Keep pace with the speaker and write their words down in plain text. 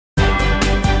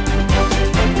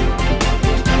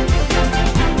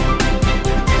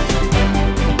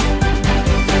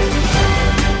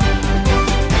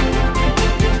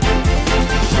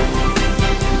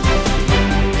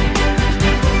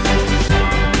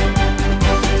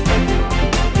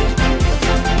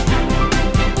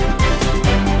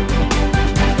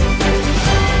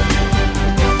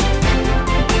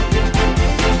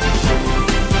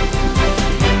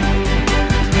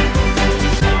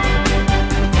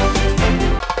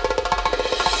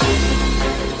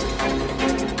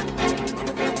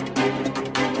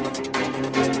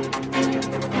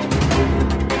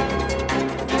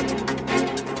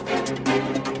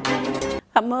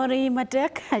Mori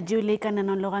matek Julie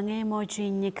kananon lorange mo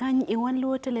chinyi kany Wan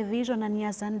Luo television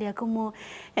ania sande AKUMU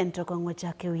entoko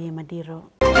ngochake wiye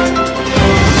madiro.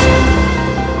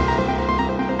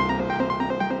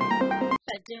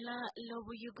 Jela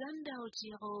lobu Uganda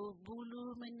ojiro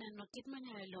bulu menano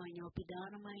kitmanya elonyo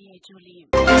pidano maya Julie.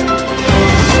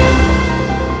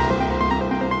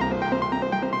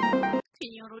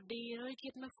 Signor Diro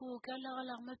ikit mafuka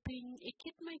la maping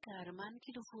ikit may karaman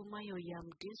kilufu mayo yam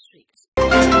district.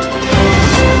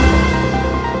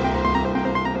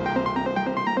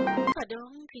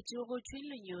 Padong kijugo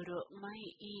chwilo nyoro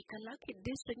may ikalaki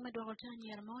district madongotan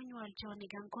yarmonyo alchoni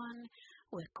gangkwan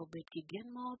weko bet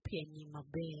kigenmo pienyi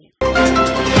mabe.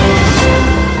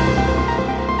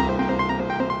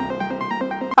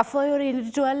 Afoyori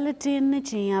ritual tin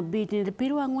chia bit ni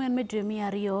piru angwen medremi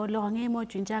ario lohange mo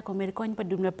chinja ko merkon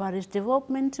padumna Paris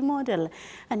development model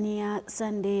ania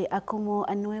Sunday AKUMU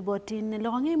anwe botin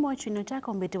lohange mo chinota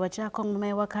ko mbete wacha ko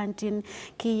mewa kantin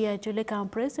ki Julie kam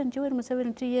president Joel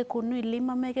Museveni tiye kunu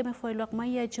lima mege me foilok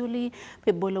maya Julie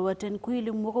pe bolo waten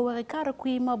kuilu moko wa kar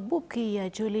kui mabuki ya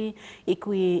Julie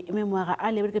ikui memwara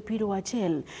ale berke piru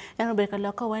wachel eno berka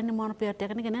loko wani mon pe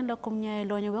teknik nan lokom nya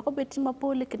lonyo wako beti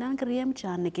mapole kinan kriem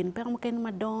chan kin permuken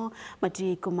madon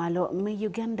mati kumalo me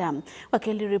Uganda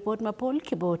wakeli report mapol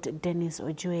kibot Dennis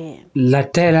Ojwe la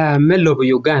tela melobo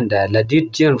Uganda la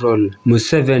dit General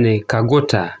Museveni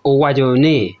Kagota o wajo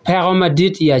ne peroma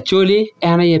dit ya choli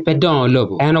ena ye pedon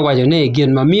lobo ena wajo ne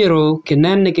gin mamiro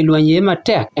kinan ne kilwanye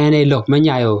matek ena lok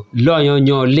manyayo lonyo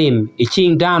nyo lim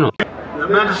iching dano. The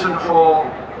medicine for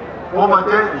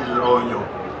poverty is lonyo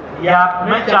ya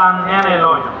mechan ena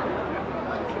lonyo.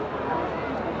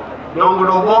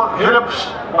 Longo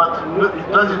helps, but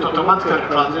it doesn't automatically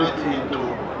translate into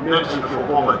medicine for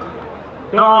poverty.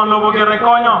 Don lobo que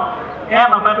recoño,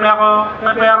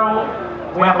 pepero,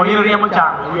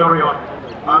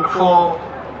 and for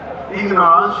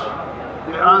ignorance,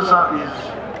 the answer is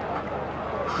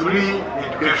free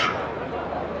education.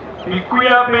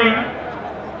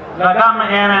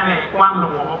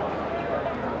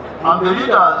 And the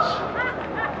leaders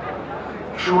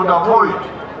should avoid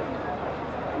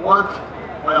what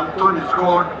I am told is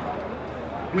called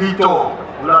Bito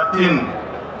Latin.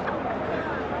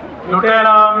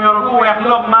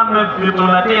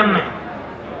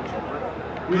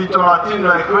 Bito Latin,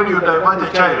 like when you divert a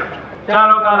child.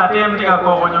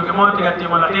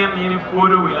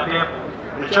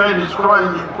 The child is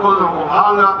crying because of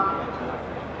hunger.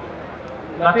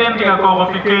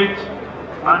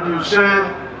 And you say,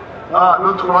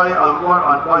 don't cry, I'll go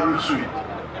and buy you sweet.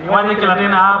 They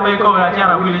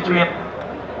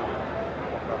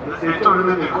told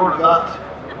me they call that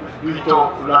Bito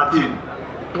Latin.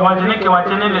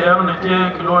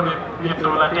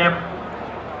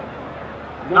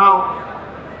 Now,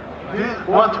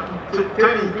 what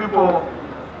telling people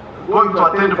going to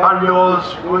attend burials,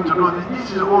 going to do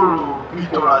this is all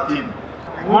Bito Latin.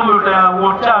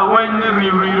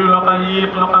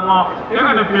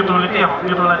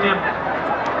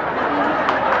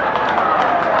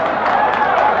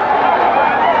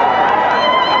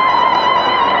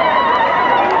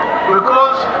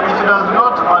 Because it does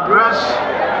not address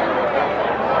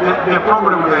the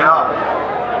problem they have.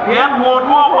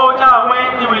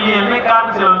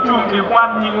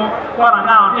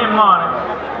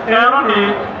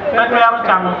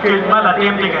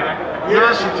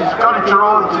 Yes, it is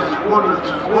cultural, it is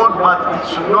good, but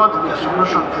it's not the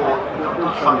solution for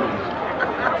those families.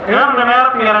 Help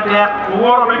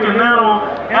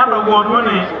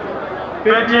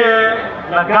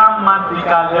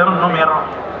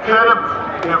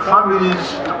the families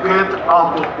to get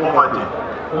out of poverty.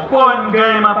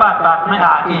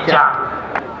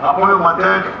 Apoyo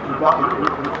matek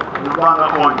lubanga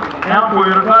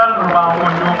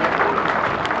onyo.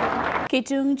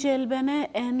 Kitung Chelbene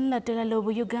en la tela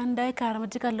lobu Uganda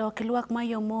karamatika lokilwak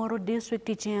mayomoro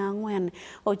district chiangwen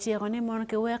ochiegone mon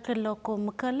ke weke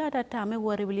lokom kala tame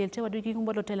wori bilielche waduki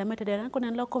kumbolo tela metedera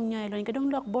konen lokom nyailo ngedong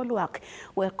lok bolwak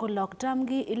weko lok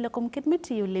tamgi ilokom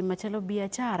kitmiti yule machalo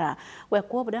biachara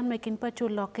weko bodan mekin pachu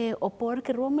loke opor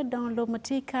ke rome download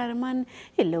mati karman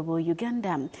ilobu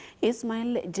Uganda.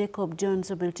 Ismail Jacob Jones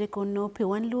obilte kono pe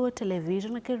Wan Luo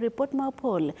television ke report ma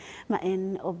pol ma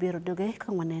en obirodoge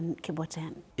kangwanen kibo.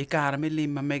 Ikar milim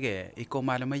mamege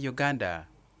ikomalama Uganda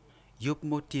yup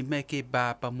moti meke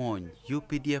ba pamon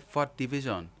UPDF 4th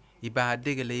division iba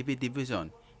degele ibi division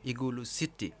igulu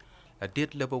city la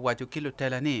det lebo waju kilo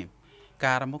telani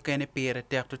kar mo kene pere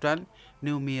ter total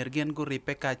new mir gen guri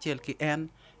peka chel ki en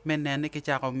menene ke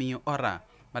chako miyo ora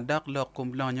madak lok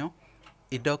kum lonyo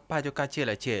idok pajo ka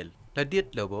chel la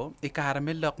det lebo ikar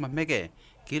me lok mamege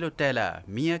kilo tela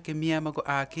mia ke mia mago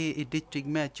ake I district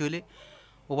me chole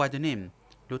o wajonim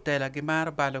lo tela ke mar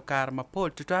balo kar ma pol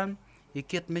tutan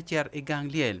ikit me cher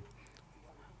igangliel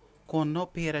kon no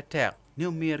pere tek ni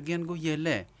mir gen go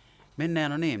yele men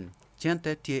nanonim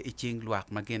chente tie iching luak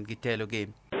magen gitelo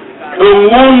game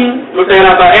Lungun lo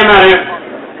tela ba NRM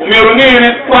umirungene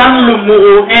kwan lumu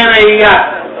NAIA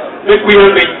me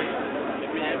kuyobe.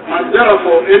 And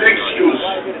therefore, any excuse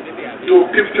to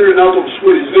keep children out of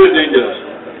school is very dangerous.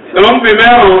 Long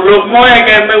primero los moya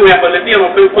que me voy a poner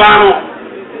no peruano.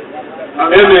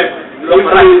 And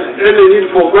any need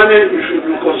for money, you should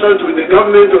be concerned with the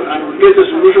government and will get a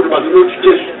solution, but not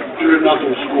chase children out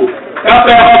of school.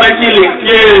 Kape ako chilling,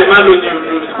 malu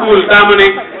school tamone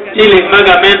chilling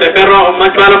magamente pero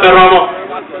machalo pero mo.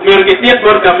 Mirgitiet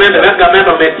por gamento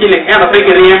o me chilling era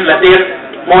pequeño la tierra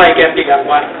moya que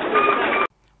tigangwan.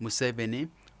 Museveni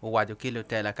o wajo kilo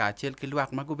tela ka achel ki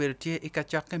luak ma gubertie ika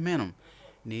chakke menum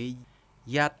ni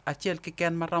yat achel ki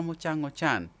ken maramu chango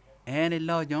chan ene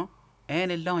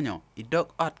lonyo I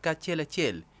dog ot ka chel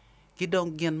ki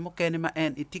dong gen mo ken ma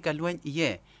en itika lwen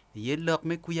ye lok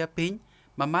me kuya piny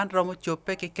ma man romo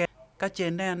chope ki ken ka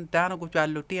chenen dano gu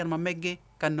chalo tien ma megi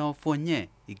ka no fonye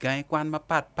igai kwan ma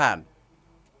pat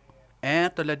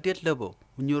to la dit lobo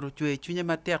unyuru chwe chunye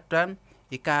ma tek tan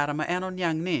ikara ma eno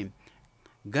nyang ni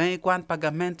Gay kwan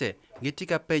pagamente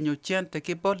gitika penyo chente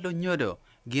ki bodlo nyodo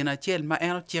gina chel ma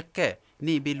eno cheke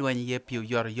ni bilwen ye piu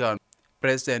yor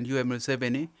President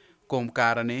Museveni kom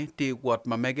karane ti wot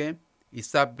mamege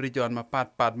isab region ma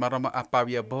pat marama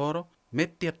apawya boro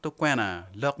metiet to kwena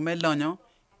lok me lonyo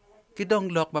ki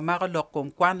dong lok ba mako lok kom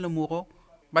kwan lumuro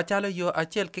ba chalo yo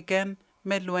achel kiken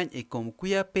me lwen e kom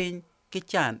kuya piny ki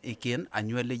chan ikin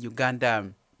anywele Uganda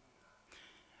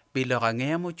Pilok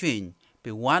ANGEYA mo chwiny Pi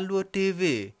Wan Luo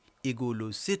TV,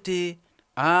 Igulu City,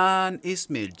 and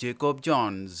Ismail Jacob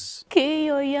Jones.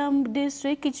 Kiyo yam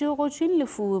district kichoko chin le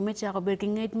fu me chako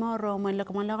berking eight moro me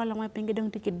loko la pingi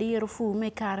dong tiki dear fu me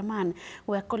karman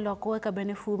we ko loko ka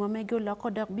bene fu me go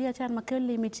loko dak bia chan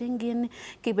makeli mi chingin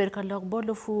ki ber ka lok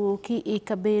bolo fu ki I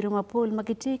kaberu mapol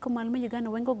makiti ko mal me Uganda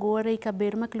wengo gore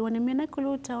kaberu maklone mena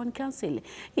kulu town council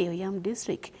iyo yam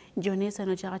district Jonesa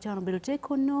no chaka chano berote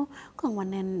kono kong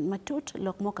wanen matut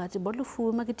lok mokati bolo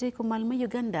fu makiti ko mal me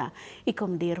Uganda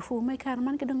ikom dear fu me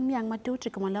karman kedong niang matut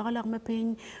ko malaka me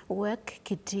pin wek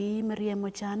kiti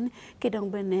Mariamo chan kedong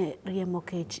bene Riamo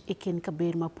kech ikin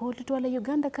kabir mapol tuwala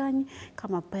Uganda kany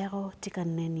kama pero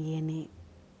tikanen yeni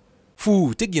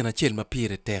Fu te gina chel ma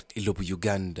pire tek ilobu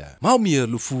Uganda. Mau mier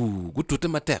lu fu gutute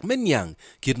ma tek men yang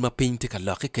kid ma pin te ka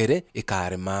loke kere e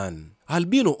kare man.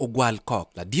 Albino ogwal kok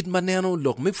la dit maneno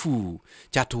lok me fu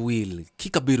chatu wil ki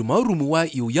kabiru ma rumuwa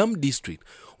I Uyam district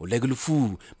o leglu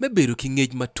fu me beru ki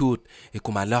ngej matut e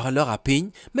kuma loka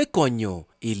pin me konyo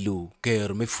ilu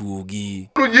ker me fu gi.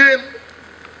 Yen,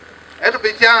 eto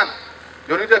pichan,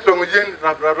 jonita tongu yen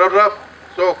rap,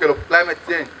 so kelo climate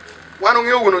change. Wanu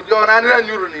nge uno John anira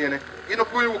nyuru ni yene. Ino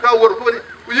kuyu ka woro ko ni.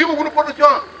 Uyigo kuno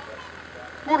production.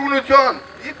 Kuru no John,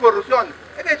 yi production.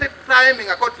 Eke te timing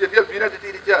akoti ye bina te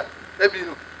tiri cha.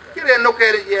 Ebino. Kire no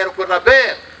kere yer ko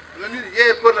raber. Mimi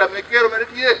yer ko ra me kero me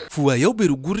tie. Fu ayo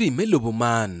beru guri me lobo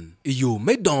man. Iyo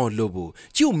me don lobo.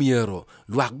 Chi umiero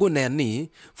luak go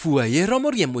neni fu aye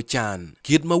Riamo chan.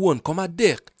 Kid ma won koma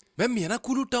dek. Me miena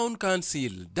kulu town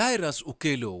council Dairas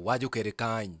Ukelo wajo kere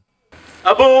kany.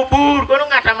 Abu pur kono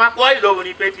ngata makwai lo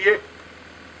ni petie.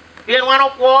 Pien wano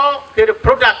ko ke the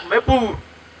product me pur.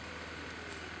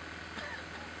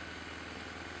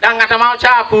 Dan ngata mau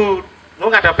cha pur, no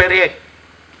ngata perie.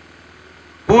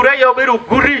 Pura yo beru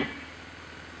guri.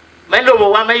 Me lo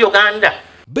wa me Uganda.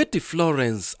 Betty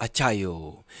Florence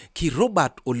Achayo ki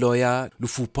Robert Oloya lu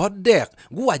fu pot dek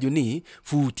guwajo ni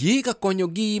fu tie ka konyo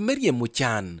gi Mariamo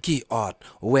chan ki ot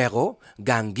wego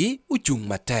gangi uchung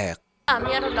matek.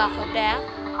 Amiaro lako dek,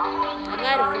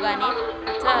 ngari bugani,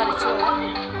 atari cho,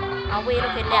 awelo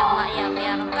ke dek ma ya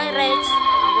miano, kai rech,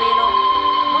 awelo,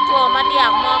 mutu o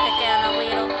madiak mo ke kena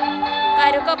awelo,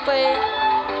 kai ruka pe,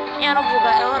 yano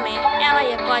buga eone, yano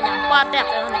ye konya, kwa dek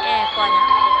eone konya,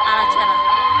 ana chana,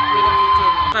 wilo ke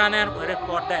jem. Taner ko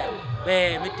report dek, be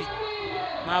miti,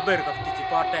 ma ber ka titi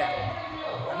pot dek.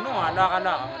 No ala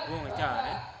ma bunga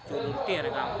chane, chulu tiere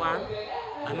kwan,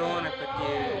 ano na peti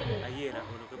ayera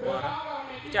bora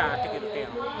ita tikiru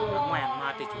teno ngwan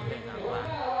mate chute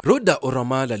ngwan Roda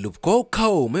orama la lupko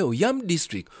kao me Uyam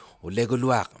district o lego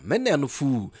luak menenu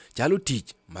fu chalu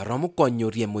tich maromo konyo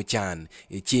Riamo chan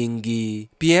e chingi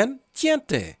pien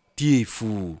chiente tie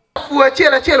fu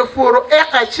chele furo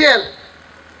eka chel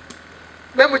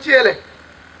memo chele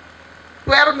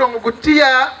pero no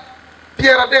gutia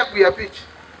piera de kuya pich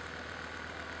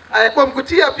Kom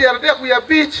kutia pierde kuya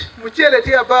beach mchele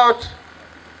ti about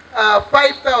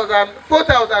 4,000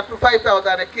 to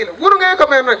 5,000 a kilo. Wuru ngai ko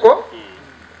men ko.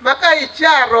 Maka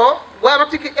icharo waro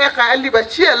tiki eka aliba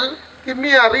chel ki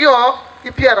mia rio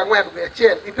ki piara ngwen be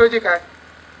chel itoji ka.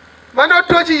 Mano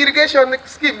toji irrigation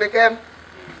scheme again.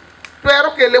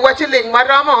 Pero ke le wachiling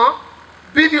maramo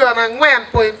billion ngwen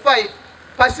 0.5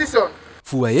 per season.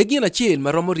 Fua yegina chel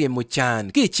maromo riemo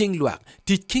chan ke ching luak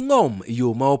ti kingom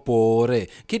yo ma opore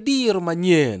ke dir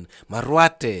manyen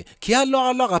marwate ki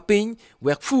alo piny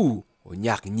wek fu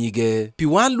onyak nyige pi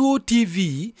Wan Luo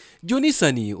TV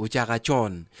Jonisani ochaka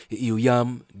chon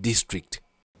Iuyam District.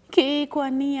 Ki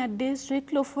kwani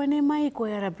district lo fone mai ko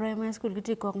era primary school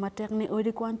kiti kok matekni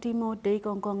odi kwanti mo de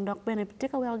kong dok bene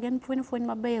piteka we again fone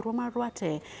mabe roma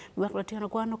rwate wek lo tiano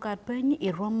kwano kat pen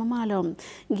I roma malo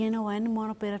gena wan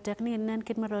mono pera tekni nen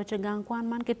kit maroche gang kwan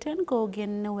man kiten ko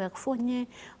gen wek fonye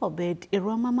obed I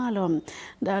roma malo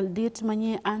dal dit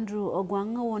manye Andrew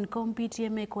Ogwanga won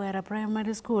compete me ko era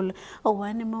primary school o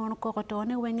wan mono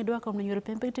kokotone wengi dwa kom nyoro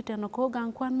pempe titeno ko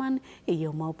gang kwan man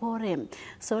yo mopore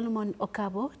Solomon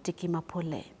Okabo Tikima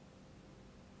pole.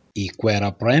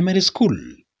 Ikwera Primary School,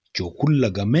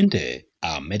 Chokula Gamente,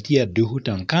 a Metia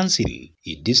Duhutan Council,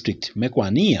 District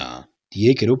Mekwania,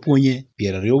 Tie Keroponye,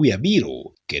 Pierreo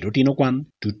Yabiro, Kerotino Kwan,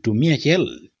 Tutumia Chel,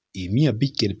 Mia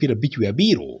Biker Pira Bichu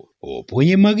Yabiro, O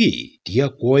Ponye Magi, Tia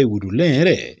Koi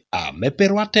Wudulere, a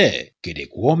Meperwate, Kede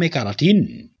Kwome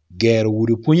Karatin, Ger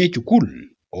Wuduponye Chukul,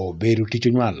 O Beru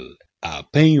Tichunual, a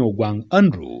Penyo Gwang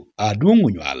Andrew, a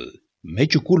Dungunual.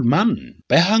 Mechukul man,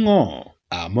 pehango,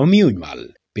 a mami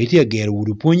unyal, petia ger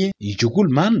wuruponye, ichukul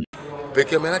man.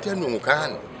 Peke menatia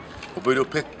nungukan, obedo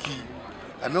peki,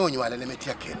 ame unyal ele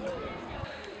metia kendo.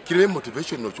 Kile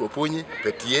motivation no chuponye,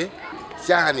 petie,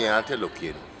 shani ante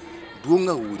lokien.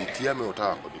 Dunga wuri tia me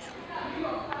otawa kodishu.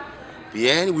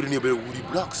 Bien wuri ni obedo wuri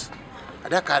blocks.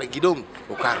 Ada kare gidong,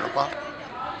 okaro pa.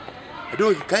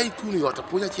 Ado kai kuni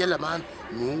yotaponya chela man,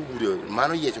 nu wuri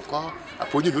mano yechuko,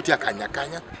 aponyo nutia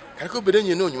kanya. Kako bede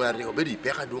nyeno nyuare obedi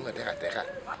peka dunga teka.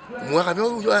 Mwaka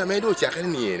me yo amedo chakani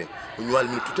niene. Nyual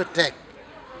mi tuta tek.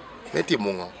 Meti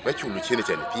mongo, be chulu chene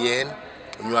chene pien.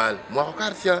 Nyual mwaka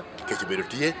kartia keche bedo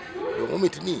tie. Do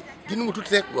momitini ginu tuta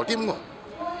tek go timgo.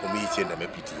 Omi chenda me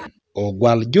piti.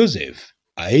 Ogwal Joseph,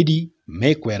 aedi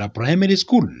Mekwera Primary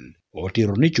School.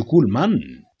 Otironi chukul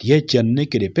man. Tie chenne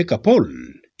kede peka pol.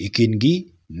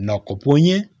 Ikingi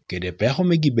nokoponye kede peho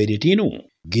megi bedetino.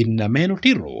 Ginna meno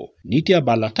tiro, nitia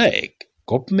balatek,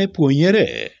 kop me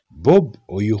puonyere, Bob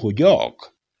oyuho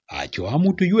jok, acho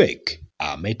amutu yuek,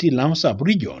 a meti Lamsa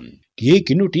Region, tie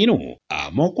kinutino, a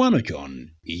mokwano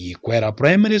chon, Ikwera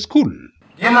Primary School.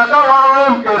 Ginna ka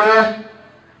warem kere,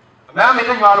 na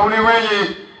miti nyaluli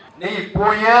weyi, ni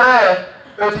puonyere,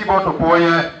 peti boto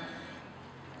puonye,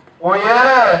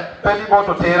 puonyere, peti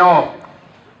boto teno,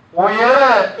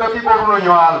 puonyere, peti boto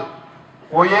nyal,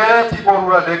 puonyere, ti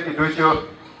boto dek idosho.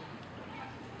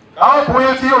 Kau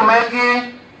punya ti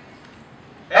umegi,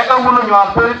 eka wunu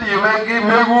nyual peri ti umegi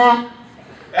megu,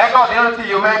 eka odino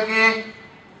ti umegi,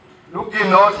 luki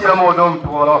no ti amodom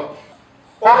tuolo.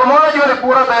 Oromona jore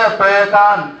pura be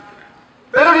kan.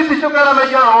 Pero di ti chukera me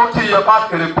jano ti yapat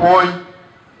kere poi.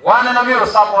 Wane na miro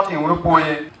supporting wunu poi.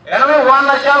 Eno me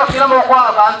wana jalo kila mo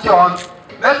kwa kan chon.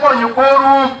 Neko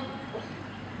nyukoru.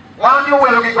 Wane di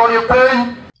welo ki kori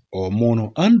pen.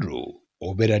 Omono Andrew,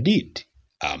 Oberadit.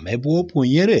 Amebuo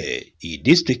puonyere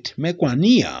district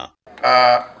Mekwania.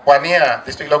 Kwania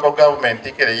district local government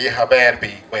tikere ye haber bi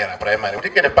kwera primary.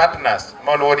 Tikere partners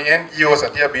monodi NGOs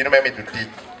atia bino me mituti.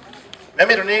 Me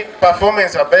mituni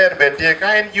performance haber betie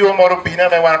ka NGO moro bina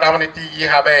me wana tamani ti ye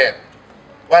haber.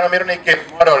 Wana mituni ken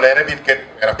model lere bin ken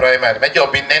kwera primary. Me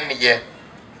job bin nen ye.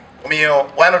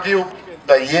 Mio wana tiu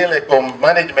the yele com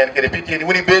management kere piti ni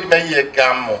wuni bed me ye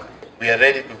gammo. We are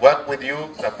ready to work with you,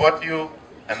 support you.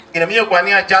 Ina mio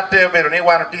kwania chatte pero ni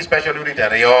wana ti special unit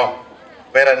area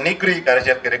pero nikri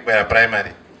karechet kere kwera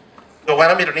primary so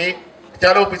wana mi ni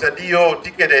chalo pisa dio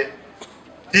tikede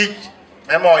teach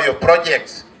memo your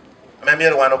projects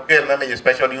memo wana kel memo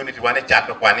special unit wana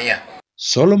chatto kwania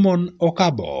Solomon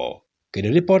Okabo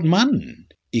kede report man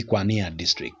Ikwania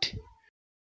district.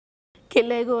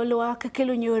 Kilego loa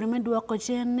kakelo nyori medwa ko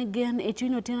chen gen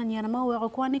echino tena nyana mawe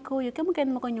kwani ko yo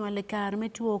kemuken mako nywale kar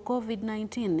metuo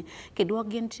COVID-19 kedwa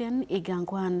gen chen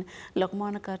igangwan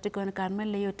lokmona katikon kar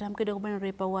mele yo tam kedo ben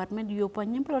repa wat med yo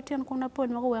panyim protein kuna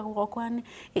pon mako we kwani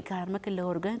ikar makelo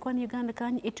organ kwani Uganda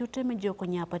kan itute me joko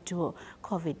nyapa tuo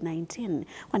COVID-19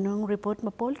 wanong report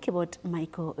mapol kibot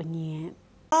Michael Onye.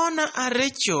 Ona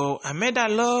arecho ameda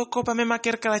lo kopa me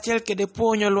maker karachel ke de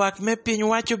puonyo luak me piny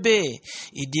wacho be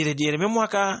idire me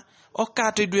mwaka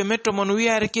okato dwe me tomon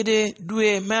wiare kede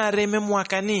dwe mare me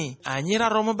mwaka ni anyira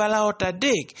romo bala ota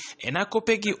dek ena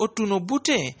kopegi otuno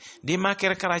bute di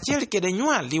maker karachiel kede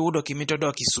nyual di udo kimito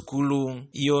doki sukulu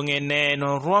yonge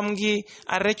neno romgi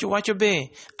arecho wacho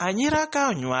be anyira ka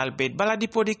onyual bed bala di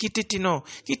podi kititino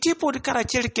kiti podi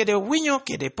karachiel kede winyo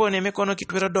kede pone mekono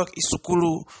kitwero dok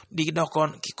isukulu di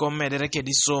dokon kikomedere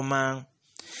kede soma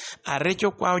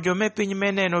arecho kwa jome piny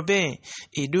meneno be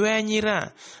idwe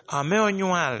anyira ame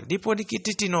onyual dipodi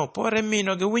kititino pore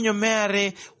mino ge winyo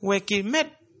meare weki med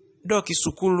doki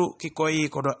sukulu kikoyi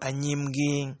kodo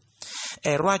anyimgi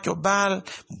rwacho bal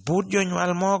bud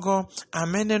jonyual mogo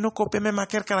amene no kope me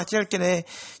maker karachiel kede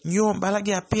nyom bala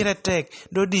gi apire tek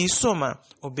do di soma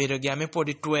obedo gi ame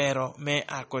podi twero me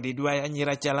akodi dwa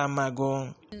anyira chala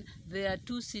mago. There are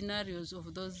two scenarios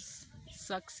of those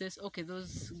success. Okay,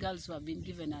 those girls who have been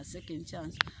given a second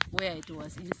chance where it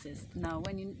was incest. Now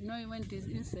when it is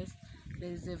incest,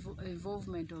 there is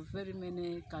involvement of very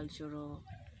many cultural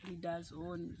leaders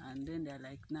on, and then they're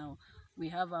like, now we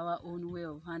have our own way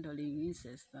of handling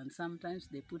incest, and sometimes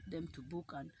they put them to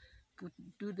book and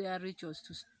do their rituals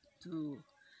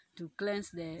to cleanse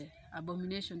the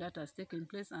abomination that has taken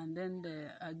place, and then they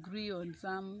agree on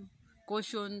some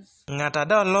cautions. Ngata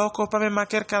da loko pa me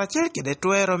maker karachiel kede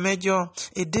twero mejo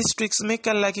districts me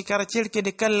kalaki karachiel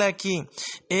kede kalaki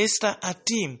Esther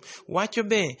Atim wacho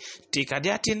be tikadi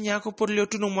atin nyako pod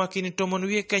liotuno mwakini tomon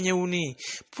wie kanyeuni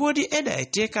podi eda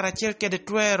etie karachiel kede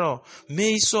twero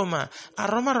me isoma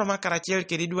aroma karachiel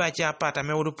kede dwache apata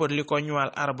me udu pod liko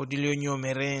nyual arabodilio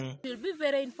nyomering. It will be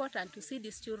very important to see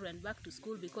these children back to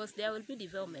school because there will be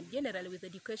development. Generally with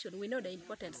education, we know the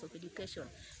importance of education.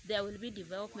 There will be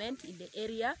development in the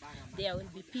area, there will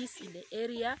be peace in the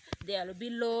area, there will be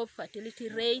low fertility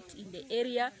rate in the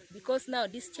area because now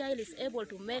this child is able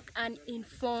to make an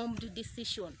informed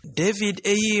decision. David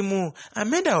Eyimu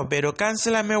ameda obedo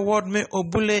kansela me ward me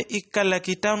obule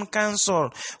ikalaki town council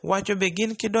wacho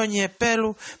begin kidonye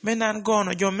pelu menan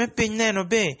gono jo me piny neno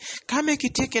be kame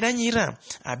kitie kedanyira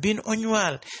abin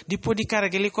onyual dipodi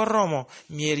karageli koromo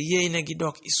mier yeine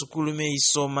gidok isukulu me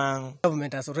isoma.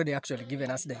 Government has already actually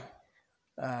given us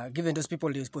given those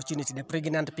people the opportunity, the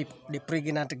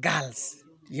pregnant girls,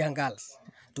 young girls,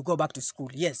 to go back to school.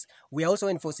 Yes, we are also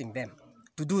enforcing them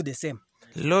to do the same.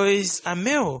 Lois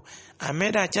Ameo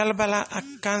ameda chalbala a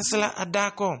kansela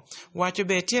adako wacho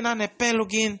be tiena ne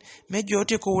pelugin me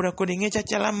jote ko ura kodi ngecha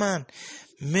chalaman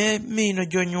me mino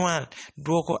jonyual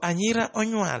duoko anyira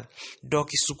onyual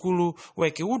doki sukulu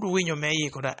weke udu winyo me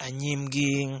yikoda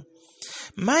anyimgi.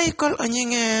 Michael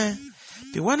Onyinge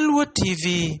pi Wan Luo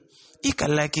TV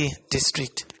Ikalaki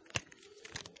District.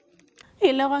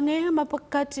 Ilawangea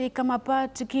mapakati kama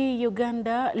patiki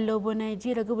Uganda lobo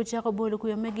Nigeria gubuchako bolu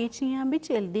kuyomegi chinyambi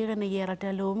cheldira na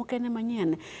yeratalo mukene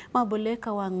manyen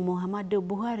maboleka wang Muhammadu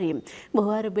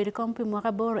Buhari beri kompi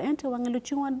mwakaboro ente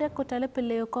wangiluchungwa deko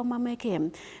talepeleo koma meke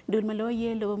dulmalo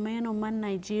ye lobo meno man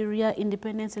Nigeria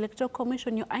Independence Electoral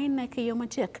Commission yu aina ke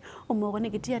yomachek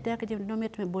umogone gitia taka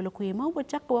jemdomet me bolu kuyima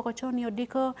ubuchako wako choni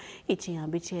yodiko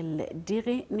ichinyambi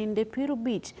cheldiri ninde Piru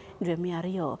Beach njwemi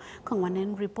ario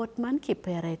kongwanen reportman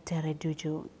pere tere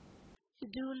duju.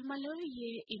 Dul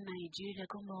maloye in Nigeria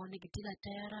como negativa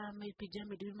terra me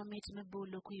pijama dul mameti me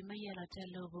bolo kuima yala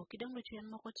talobo kidongo chen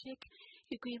moko chek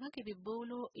ikuima ke bi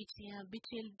bolo itia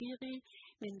bichel dire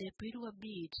nende Piru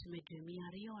Beach me dumi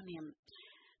arione.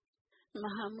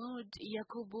 Mahmoud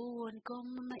Yakubu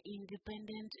wonkom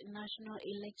Independent National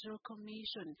Electoral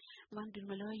Commission mandul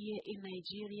maloye in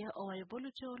Nigeria o bolo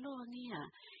cholo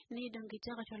angia ni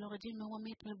dongitaka cholo jima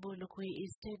wamet me bolo kwe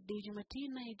state de jumati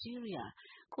Nigeria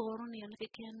koroni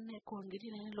anakeken kongidi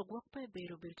na logwak pa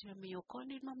bero bertia miyo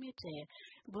kondi mamete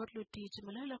botlu tich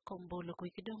malala kombolo kwe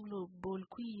kidonglo bol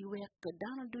kwi wek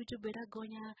dano dujo bera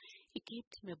gonya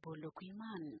ikit me bolo kwe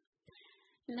man.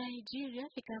 Nigeria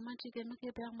ikamati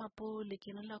kemeke per mapo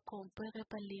lekino la kompere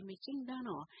palimi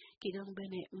chingdano kidong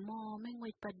bene mo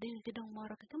mengwet padel kidong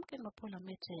moro kakamke mapola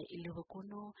mete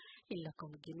ilukuno illa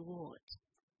komgin wot.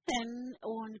 En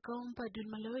on kompa dul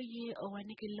maloye o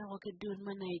waniki lago kedul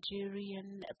ma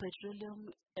Nigerian Petroleum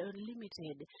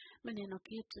Limited maneno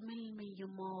kit milmi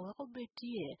yumo wako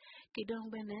betie kidong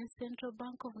bene Central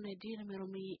Bank of Nigeria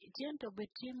mirumi tiento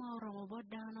betie ma oromo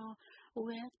bodano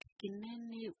wek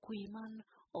kineni kuiman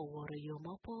oworo yo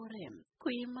mopore.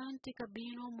 Kuiman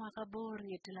tikabino mwakabor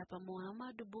ngetilapa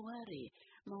Muhammadu Buhari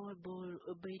mawabor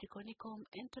beidi konikom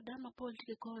ento dama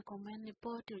politike kowe komen ni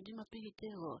poti ujima pigi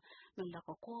tego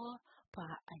melako kwa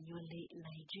pa anyole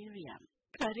Nigeria.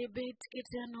 Karibet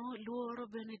kitano luoro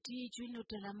beneti junyo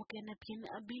telamo kena pien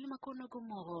abil makono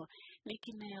gumoro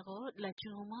nikinero la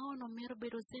chuma ono mero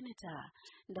bedo seneta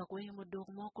ndakwe modok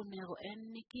moko nero en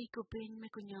niki kopiny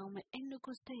mekunyaume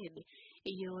enduko sted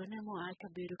iyo ne mo aka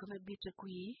bedo kama bita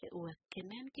kui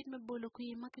wakenen kit mebolo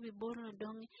kui makibiboro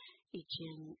dong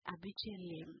ichen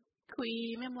abichele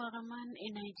kui memwaraman e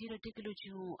Nigeria tikilo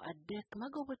chu adek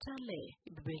magobotale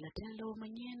bibela telo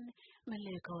manyen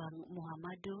meleka wang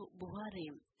Muhammadu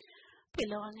Buhari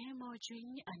Pilawane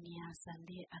mojwiny ania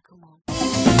sandi AKUMU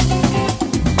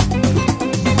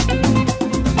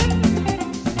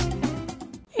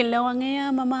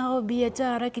ANGEYA mama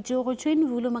biatara kichoko chwin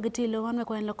vulo magatilo wan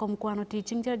ko en lokom kwano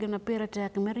teaching jara gna pera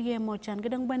tak merie mo chan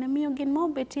gedang bana miyo gin mo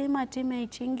beti ma time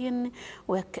chingin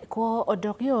wek ko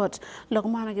odokyot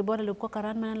lokmana ge boda ko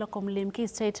karan man lokom lemki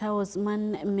State House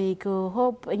man meko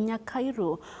hope nya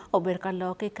Cairo oberka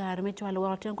loke kar me chwalo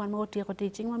waten kwan mo tieko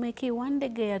teaching ma meki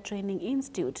ANGEYA Training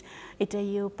Institute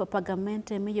itayo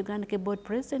papagamente me Uganda ke board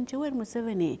president Yoweri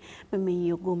Museveni me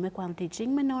yo gume kwan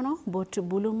teaching menono bot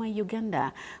buluma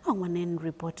Uganda Awanen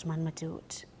report man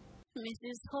matut.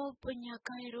 Mrs. Hope nya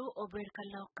Cairo oberka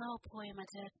loka opoe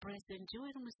matek President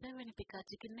Yoweri Museveni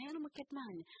pikati kineno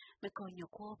maketman mekonyo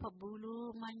ko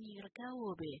pabulu manyir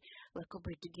kawobe weko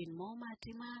betigin mo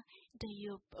matima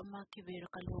dayop makibero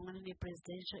kalungan ni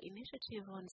Presidential Initiative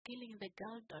on Skilling the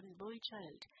Girl and Boy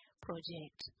Child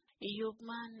Project. Yup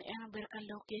man ena berka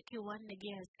loka yake wan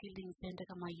negea skilling center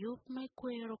kama yup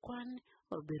mekwero kwan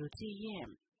oberuti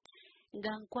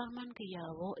Gang kwaman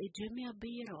kayawo ejumia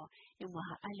biro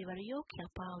imwaha alivario kia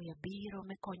pao ya biro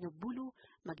mekonyo bulu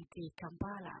magiti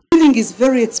Kampala. Schooling is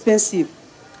very expensive.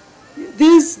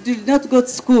 These did not go to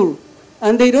school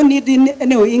and they don't need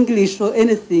any English or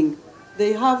anything.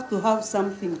 They have to have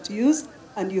something to use,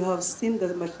 and you have seen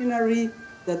the machinery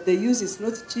that they use is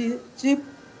not cheap,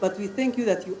 but we thank you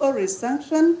that you always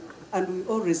sanction and we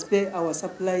always pay our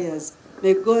suppliers.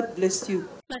 May God bless you.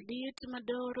 Ladiet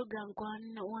Madoro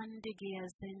Gangwan one Degea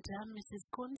Center, Mrs.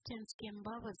 Constance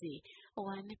Kembabazi,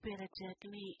 one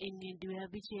Peratekni in India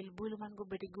Bichel Bulman go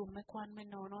Bedigu Mekwan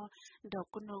Menono,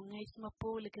 Dokuno Nges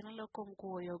Mapole Canalo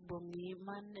Concoyo Bongi,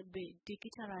 Man Be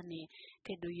Dikitarani,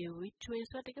 Kedoye, which way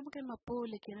so take a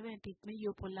Mapole can it me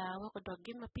Yopola, or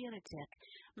Dogim Aperatek,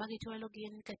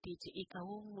 Magitologian Katich,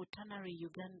 AKUMU Tannery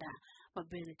Uganda,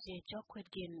 Mobility Chocolate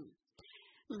Gin.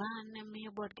 Man mi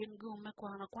bodgen gume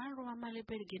kwana roma male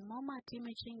bergen moma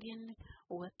time chingin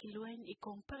wakilwen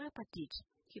ikompara patich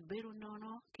kiberu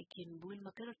nono kikin bul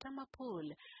makero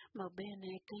tamapol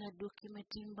mabene kila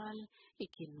documentimbal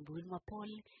ikin bul mapol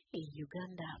e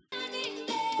Uganda.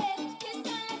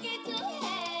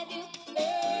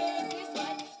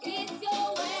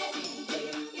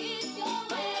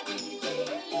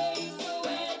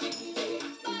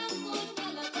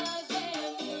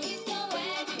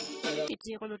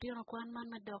 Kolotino kwan man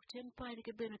madok chen pai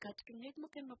ke bene kat kingek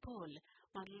moken mapol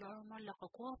malor malako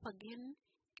ko pagin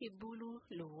kibulu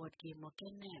luwot ki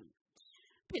mokene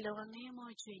pila wange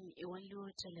mo chin e Wan Luo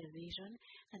Television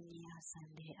ania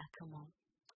sande AKUMU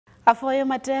Afoyo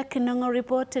matek nongo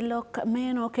report lok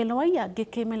meno keloya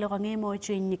gekeme lokange mo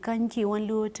chin kanki Wan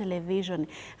Luo Television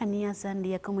ania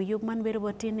sande AKUMU yubman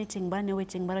berobotine chingbane we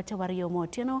chingbara chawario mo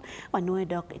tino wanwe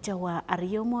dok chawa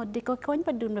ario mo diko kwan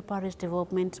padun me Paris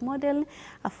development model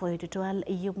afoyo tutual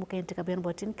yub mukente kaben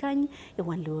botin kany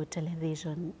Wan Luo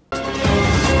Television